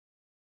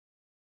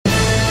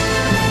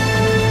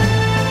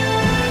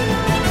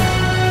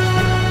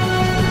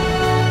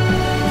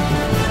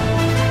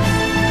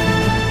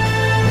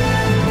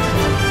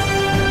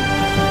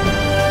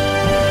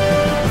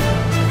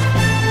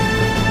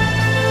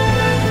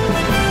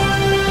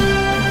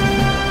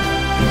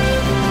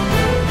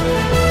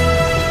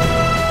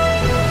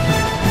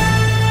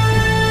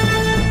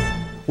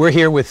We're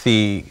here with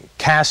the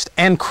cast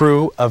and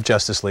crew of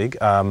Justice League.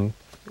 Why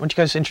don't you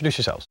guys introduce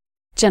yourselves?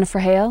 Jennifer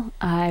Hale.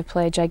 I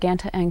play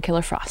Giganta and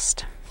Killer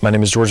Frost. My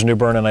name is George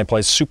Newbern, and I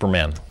play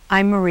Superman.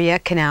 I'm Maria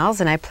Canals,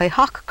 and I play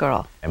Hawk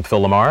Girl. I'm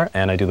Phil Lamar,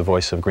 and I do the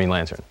voice of Green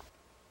Lantern.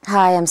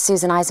 Hi, I'm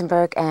Susan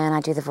Eisenberg, and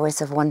I do the voice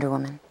of Wonder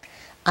Woman.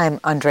 I'm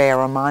Andrea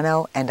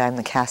Romano, and I'm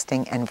the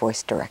casting and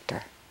voice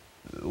director.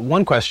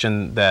 One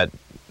question that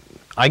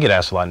I get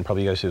asked a lot, and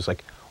probably you guys do, is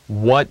like,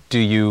 what do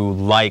you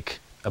like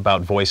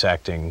about voice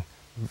acting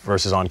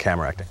versus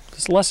on-camera acting?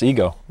 Just less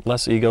ego,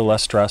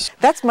 less stress.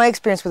 That's my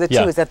experience with it, too,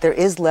 Yeah. is that there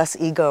is less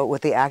ego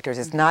with the actors.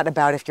 It's not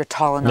about if you're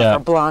tall enough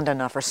or blonde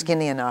enough or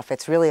skinny enough.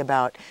 It's really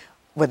about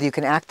whether you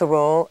can act the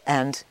role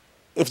and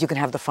if you can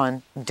have the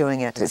fun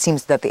doing it. It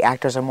seems that the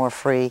actors are more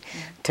free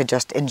to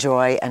just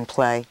enjoy and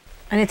play.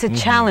 And it's a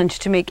challenge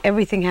to make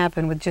everything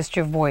happen with just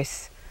your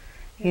voice.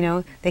 You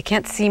know, they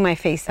can't see my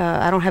face.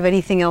 I don't have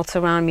anything else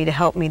around me to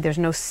help me. There's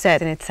no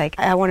set, and it's like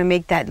I want to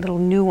make that little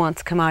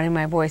nuance come out in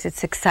my voice.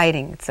 It's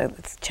exciting. It's a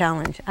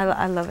challenge.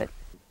 I love it.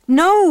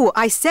 No,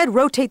 I said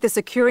rotate the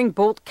securing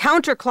bolt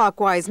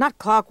counterclockwise, not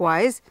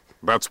clockwise.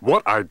 That's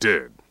what I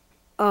did.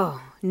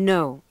 Oh,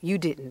 no, you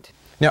didn't.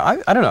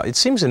 Now, I don't know. It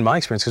seems in my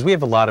experience, because we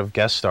have a lot of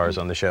guest stars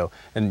on the show,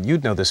 and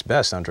you'd know this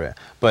best, Andrea,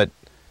 but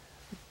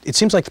it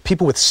seems like the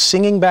people with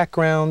singing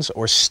backgrounds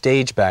or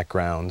stage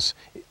backgrounds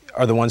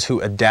are the ones who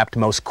adapt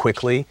most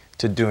quickly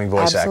to doing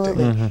voice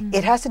Absolutely. acting.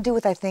 It has to do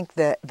with, I think,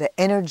 the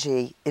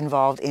energy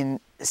involved in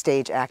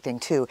stage acting,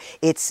 too.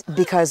 It's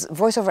because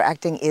voiceover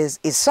acting is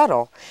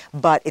subtle,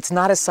 but it's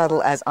not as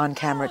subtle as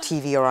on-camera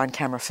TV or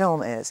on-camera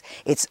film is.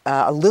 It's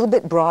a little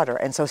bit broader,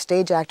 and so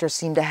stage actors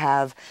seem to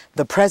have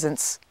the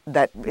presence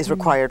that is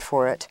required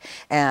for it.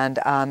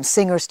 And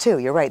singers, too,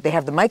 you're right. They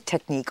have the mic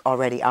technique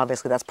already,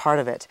 obviously, that's part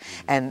of it.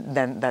 And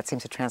then that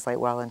seems to translate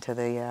well into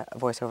the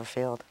voiceover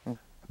field.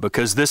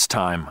 Because this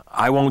time,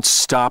 I won't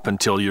stop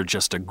until you're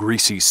just a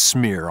greasy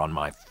smear on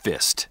my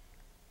fist.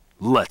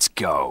 Let's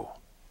go.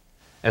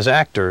 As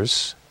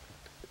actors,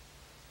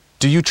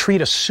 do you treat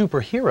a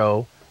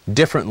superhero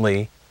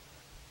differently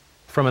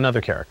from another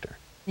character?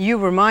 You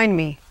remind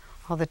me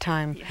all the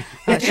time.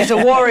 She's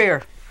a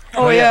warrior.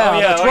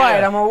 That's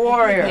right. I'm a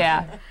warrior.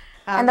 Yeah.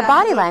 And the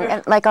body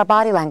language, like our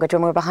body language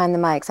when we're behind the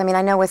mics. I mean,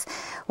 I know with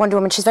Wonder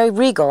Woman, she's very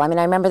regal. I mean,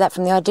 I remember that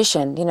from the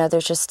audition. You know,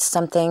 there's just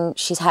something,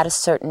 she's had a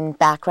certain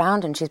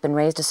background and she's been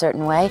raised a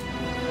certain way.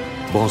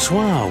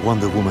 Bonsoir,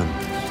 Wonder Woman.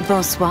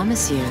 Bonsoir,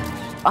 monsieur.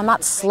 I'm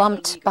not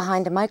slumped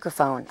behind a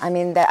microphone. I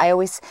mean, that I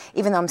always,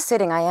 even though I'm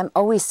sitting, I am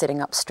always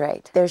sitting up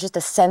straight. There's just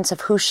a sense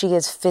of who she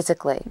is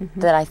physically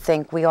that I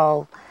think we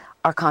all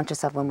are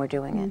conscious of when we're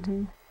doing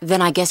it.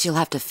 Then I guess you'll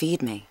have to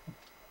feed me.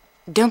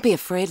 Don't be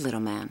afraid, little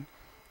man.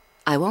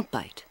 I won't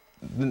bite.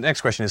 The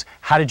next question is,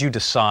 how did you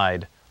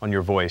decide on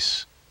your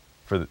voice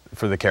for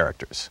the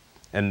characters?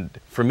 And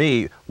for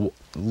me,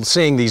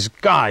 seeing these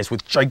guys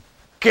with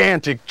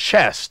gigantic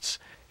chests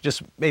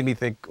just made me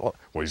think, well,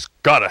 He's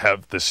got to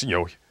have this,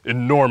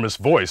 enormous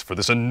voice for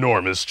this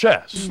enormous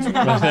chest.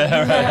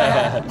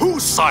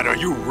 Whose side are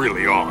you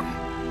really on?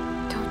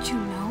 Don't you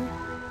know?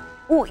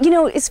 Well, you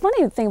know, it's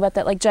funny to think about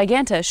that. Like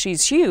Giganta,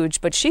 she's huge,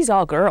 but she's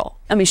all girl.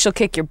 I mean, she'll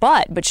kick your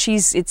butt, but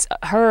it's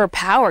her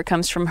power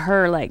comes from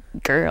her like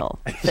girl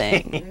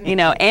thing,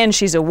 and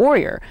she's a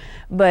warrior.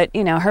 But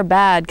her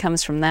bad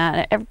comes from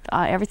that.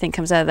 Everything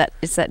comes out of that.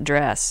 It's that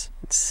dress.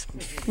 It's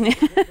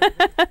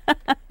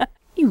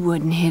You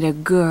wouldn't hit a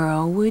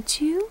girl,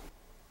 would you?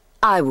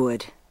 I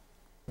would.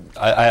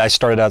 I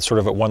started out sort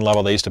of at one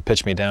level. They used to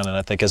pitch me down, and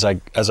I think as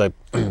I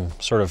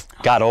sort of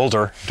got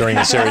older during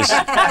the series,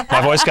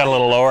 my voice got a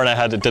little lower, and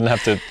I didn't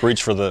have to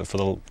reach for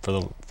the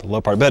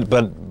low part.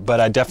 But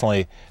I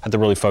definitely had to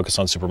really focus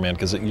on Superman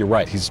because you're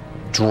right. He's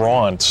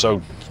drawn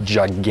so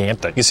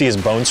gigantic. You see his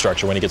bone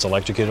structure when he gets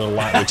electrocuted a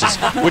lot,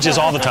 which is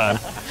all the time.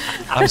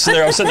 I was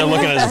sitting there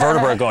looking at his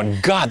vertebra, going,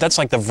 God, that's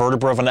like the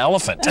vertebra of an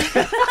elephant.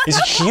 He's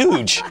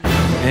huge.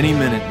 Any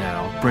minute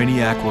now,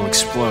 Brainiac will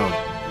explode.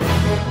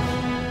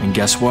 And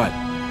guess what?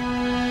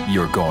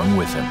 You're going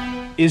with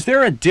him. is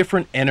there a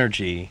different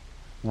energy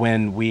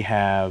when we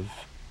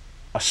have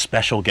a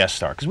special guest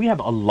star? Because we have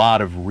a lot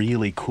of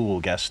really cool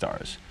guest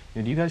stars.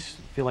 Do you guys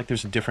feel like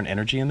there's a different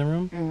energy in the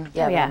room?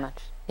 Yeah, very much.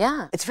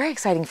 Yeah. It's very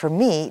exciting for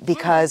me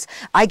because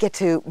I get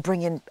to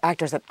bring in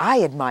actors that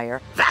I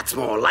admire. That's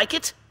more like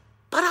it.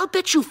 But I'll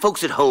bet you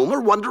folks at home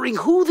are wondering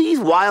who these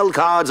wild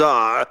cards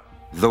are.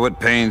 Though it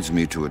pains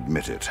me to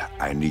admit it,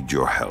 I need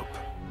your help.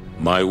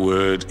 My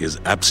word is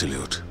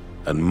absolute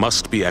and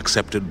must be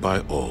accepted by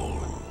all.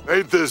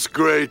 Ain't this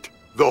great?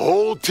 The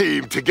whole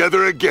team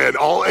together again,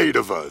 all 8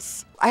 of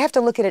us. I have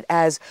to look at it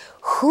as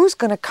who's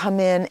going to come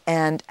in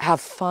and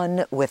have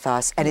fun with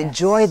us and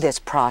enjoy this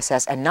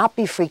process and not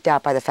be freaked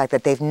out by the fact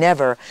that they've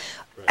never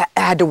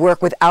had to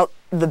work without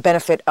the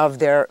benefit of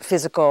their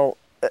physical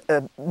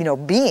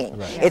being.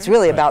 Right. It's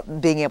really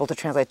about being able to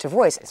translate to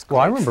voice. Well,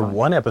 I remember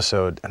one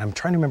episode, and I'm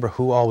trying to remember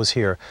who all was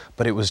here,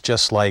 but it was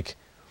just like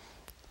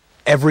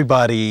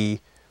everybody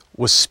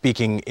was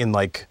speaking in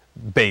like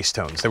bass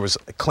tones. There was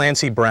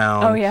Clancy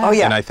Brown, Oh, yeah. Oh,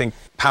 yeah. and I think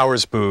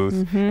Powers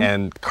Booth,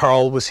 and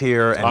Carl was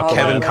here, and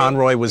Kevin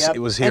Conroy was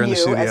here in the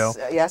studio.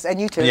 Yes, and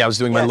you too. Yeah, I was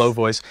doing my low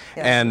voice,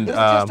 and It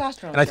was a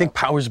testosterone I think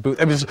Powers Booth.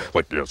 It was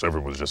like, yes,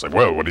 everyone was just like,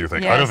 well, what do you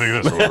think? I don't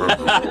think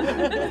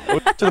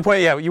this. to the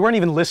point, yeah, you weren't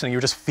even listening; you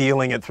were just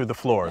feeling it through the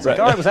floor. It's like,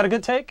 all right, was that a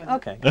good take?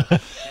 Okay.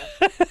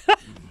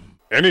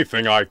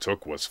 Anything I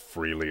took was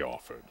freely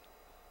offered.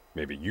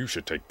 Maybe you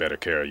should take better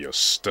care of your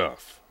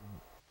stuff.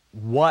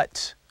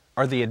 What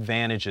are the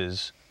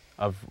advantages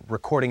of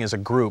recording as a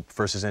group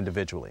versus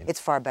individually? It's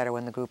far better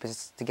when the group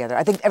is together.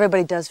 I think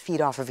everybody does feed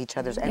off of each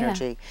other's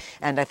energy.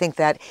 And I think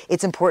that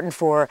it's important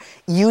for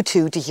you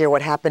two to hear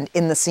what happened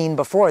in the scene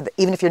before,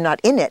 even if you're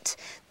not in it,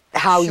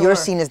 how your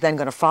scene is then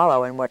going to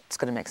follow and what's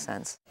going to make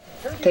sense.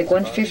 Take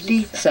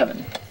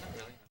 157.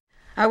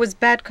 I was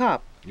bad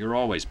cop. You're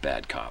always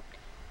bad cop.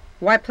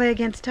 Why play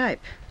against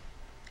type?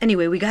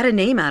 Anyway, we got a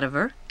name out of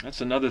her.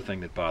 That's another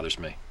thing that bothers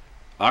me.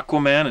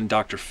 Aquaman and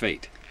Dr.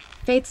 Fate.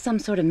 Fate's some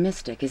sort of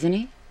mystic, isn't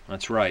he?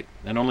 That's right,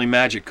 and only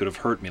magic could have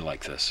hurt me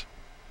like this.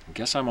 I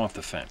guess I'm off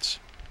the fence.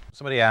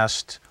 Somebody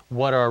asked,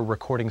 what are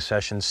recording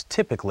sessions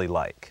typically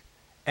like?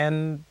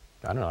 And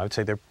I don't know, I would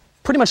say they're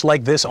pretty much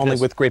like this, only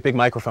with great big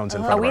microphones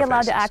in front of Are our we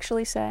allowed faces. to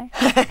actually say?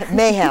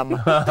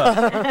 Mayhem.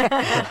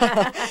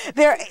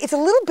 It's a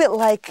little bit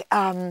like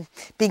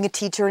being a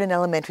teacher in an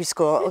elementary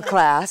school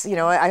class. You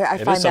know, I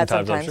find that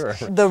sometimes. I'm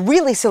sure. The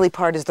really silly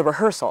part is the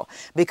rehearsal,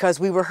 because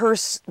we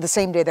rehearse the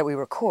same day that we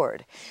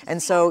record.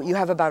 And so you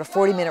have about a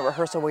 40-minute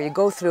rehearsal where you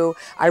go through,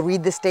 I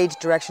read the stage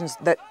directions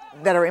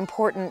that are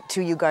important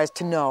to you guys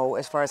to know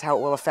as far as how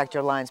it will affect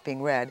your lines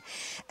being read.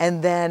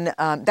 And then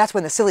that's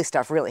when the silly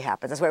stuff really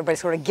happens. That's when everybody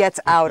sort of gets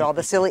out all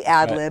the silly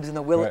ad-libs and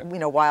the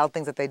wild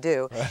things that they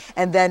do.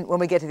 And then when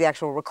we get to the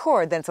actual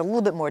record, then it's a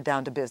little bit more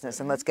down to business,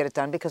 and let's get it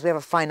done because we have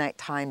a finite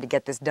time to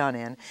get this done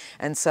in.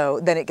 And so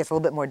then it gets a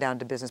little bit more down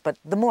to business. But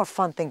the more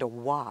fun thing to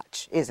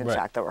watch is, in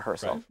fact, the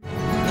rehearsal.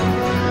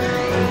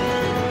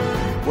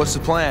 What's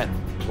the plan?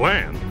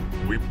 Plan?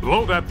 We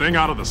blow that thing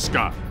out of the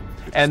sky.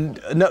 And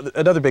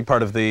another big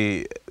part of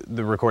the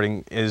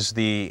recording is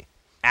the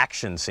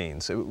action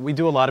scenes. We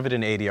do a lot of it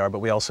in ADR, but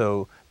we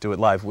also do it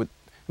live. I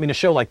mean, a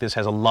show like this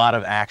has a lot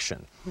of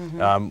action.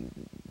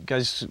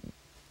 Guys,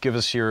 give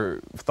us your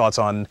thoughts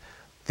on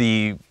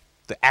the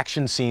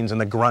action scenes and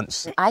the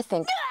grunts. I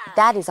think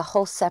that is a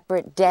whole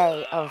separate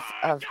day of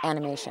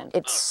animation.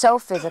 It's so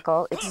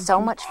physical. It's so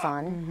much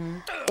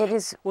fun. It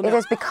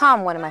has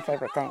become one of my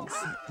favorite things.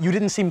 You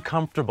didn't seem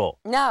comfortable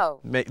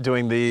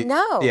doing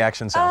the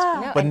action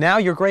sounds, but now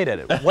you're great at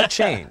it. What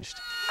changed?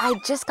 I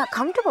just got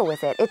comfortable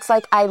with it. It's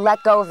like I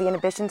let go of the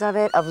inhibitions of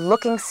it, of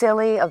looking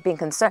silly, of being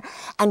concerned,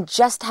 and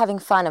just having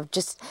fun, of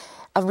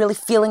really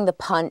feeling the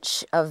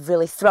punch, of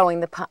really throwing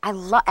the punch.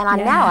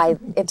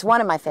 It's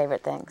one of my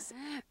favorite things.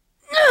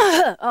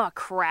 Oh,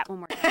 crap. One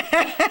more time.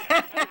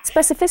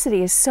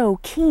 Specificity is so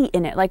key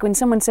in it. Like when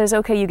someone says,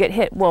 okay, you get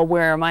hit. Well,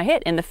 where am I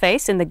hit? In the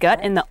face, in the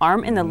gut, in the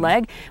arm, in the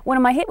leg? When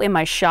am I hit? Am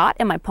I shot?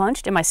 Am I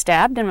punched? Am I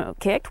stabbed? Am I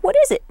kicked? What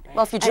is it?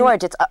 Well, if you're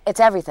George, it's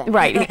everything.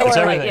 Right. It's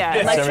everything. Yeah,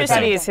 It's electricity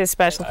everything. is his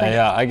special thing.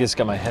 Yeah, I just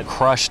got my head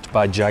crushed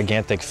by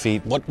gigantic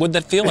feet. What would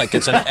that feel like?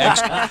 It's an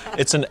extra.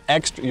 It's an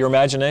extra. Your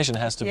imagination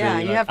has to be. You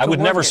have to I would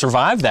work never it.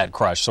 survive that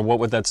crush. So what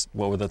would that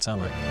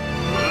sound like?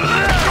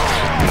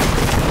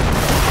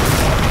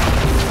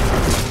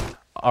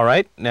 All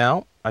right,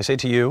 now I say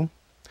to you,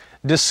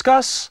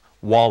 discuss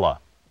Walla.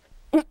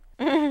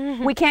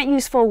 We can't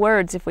use full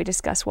words if we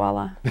discuss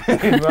Walla.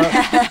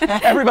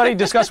 Everybody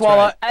discuss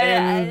Walla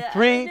in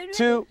 3,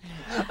 2.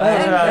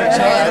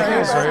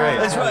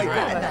 That's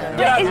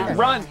right.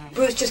 Run.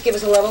 Bruce, just give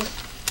us a level.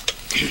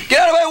 Get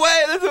out of my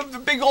way! The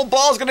big old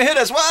ball's gonna hit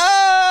us.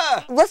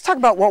 Wah! Let's talk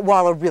about what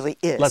Walla really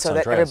is, Let's so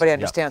that Andreas. everybody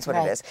understands what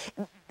it is.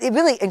 It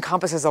really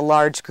encompasses a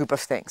large group of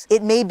things.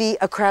 It may be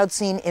a crowd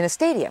scene in a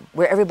stadium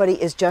where everybody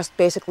is just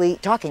basically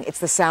talking. It's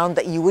the sound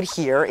that you would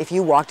hear if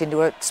you walked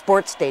into a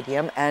sports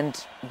stadium, and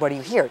what do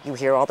you hear? You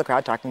hear all the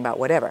crowd talking about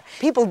whatever.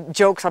 People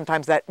joke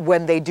sometimes that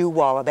when they do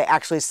Walla, they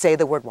actually say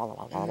the word Walla,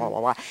 Walla, Walla, Walla,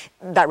 Walla.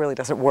 That really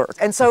doesn't work.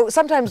 And so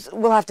sometimes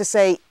we'll have to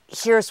say,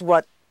 here's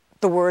what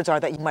the words are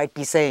that you might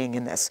be saying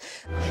in this.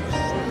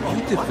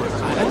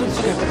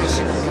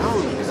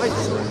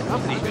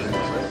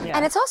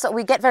 And it's also,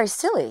 we get very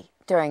silly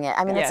during it.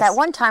 I mean, it's that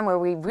one time where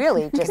we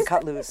really just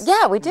cut loose.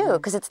 Yeah, we do,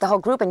 because it's the whole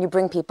group, and you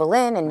bring people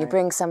in, and you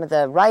bring some of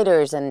the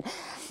writers, and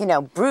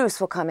Bruce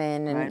will come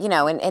in, and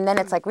and then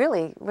it's like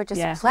really we're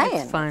just playing.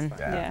 It's fun.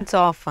 It's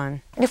all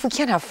fun. And if we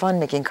can't have fun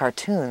making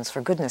cartoons,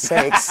 for goodness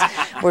sakes,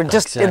 we're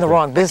just in the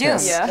wrong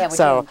business. Yeah, we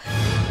so,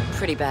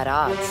 pretty bad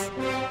odds.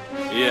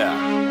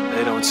 Yeah,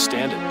 they don't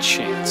stand a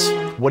chance.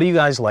 What do you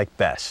guys like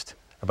best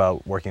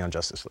about working on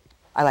Justice League?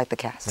 I like the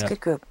cast. It's a good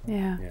group.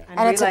 Yeah.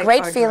 And it's a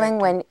great feeling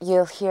when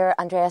you'll hear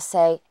Andreas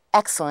say,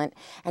 excellent,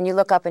 and you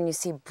look up and you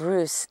see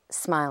Bruce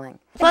smiling.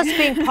 Plus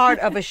being part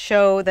of a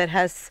show that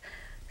has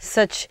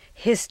such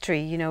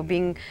history, you know,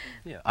 being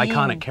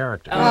iconic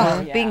character.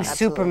 Being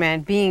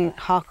Superman, being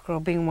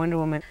Hawkgirl, being Wonder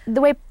Woman.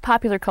 The way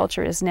popular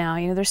culture is now,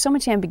 you know, there's so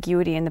much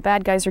ambiguity, and the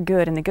bad guys are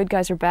good and the good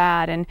guys are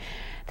bad, and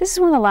this is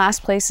one of the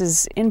last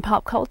places in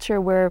pop culture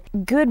where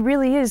good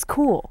really is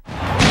cool.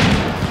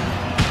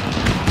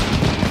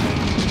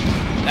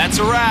 That's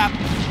a wrap.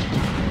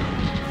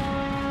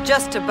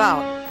 Just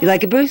about. You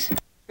like it, Bruce?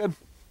 Good.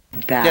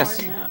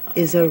 That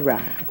is a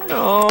wrap.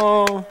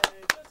 No.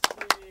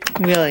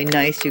 Really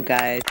nice, you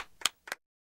guys.